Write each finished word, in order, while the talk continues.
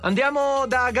Andiamo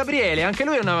da Gabriele, anche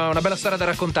lui ha una bella storia da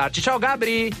raccontarci. Ciao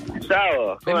Gabri.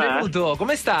 Ciao, benvenuto,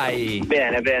 come stai?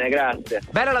 Bene, grazie.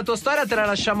 Bella la tua storia, te la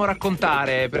lasciamo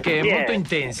raccontare perché è molto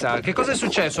intensa. Che cosa è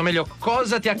successo? O meglio,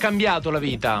 cosa ti ha cambiato la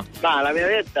vita? Ma la mia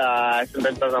vita è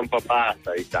sempre stata un po'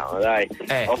 pazza, diciamo, dai.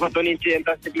 Ho fatto un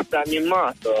incidente a 16 anni in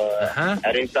moto,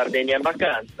 ero in Sardegna in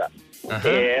vacanza.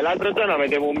 E l'altro giorno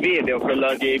vedevo un video,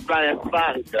 quello di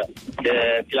Frank,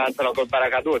 che si lanciano col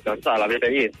paracadute, non so, l'avete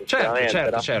visto?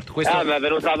 Certo. Questo... mi è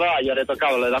venuta voglia, ho detto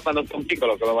cavolo, da quando sono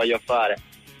piccolo che lo voglio fare.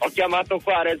 Ho chiamato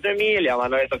qua a Reggio Emilia, mi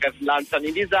hanno detto che lanciano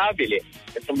i disabili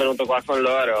e sono venuto qua con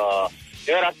loro.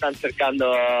 E ora stanno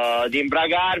cercando di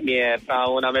imbragarmi e fra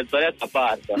una mezz'oretta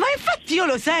parto. Ma infatti io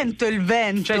lo sento il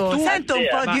vento, sento un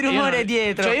po' di rumore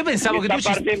dietro. Cioè io pensavo che tu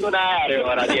sta partendo un aereo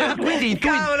ora dietro. Quindi tu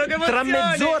tra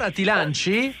mezz'ora ti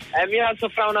lanci? Mi lancio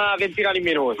fra una ventina di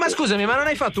minuti. Ma scusami, ma non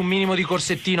hai fatto un minimo di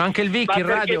corsettino? Anche il Vic in radio?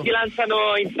 Ma perché ti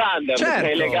lanciano in tandem,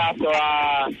 sei legato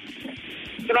a...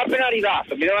 Sono appena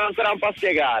arrivato, mi devono ancora un po'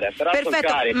 spiegare. Però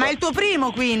perfetto, ma è il tuo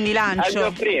primo quindi lancio? È il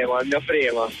mio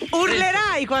primo.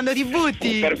 Urlerai quando ti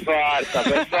butti? Per forza.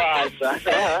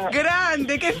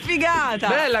 Grande, che figata.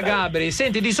 Bella Gabri,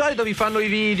 senti, di solito vi fanno i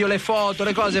video, le foto,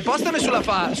 le cose, postane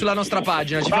sulla nostra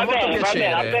pagina, ci fa molto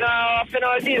piacere. Appena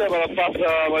ho il video me lo posto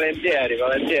volentieri.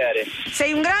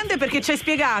 Sei un grande perché ci hai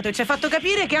spiegato e ci hai fatto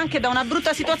capire che anche da una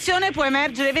brutta situazione può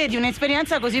emergere, vedi,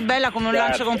 un'esperienza così bella come un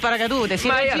lancio con paracadute. Si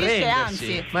reagisce,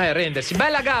 anzi. Ma è arrendersi.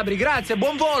 Bella Gabri, grazie,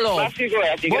 buon volo. Ma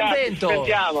figurati, buon grazie, vento.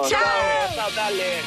 Sentiamo. Ciao. Ciao dalle.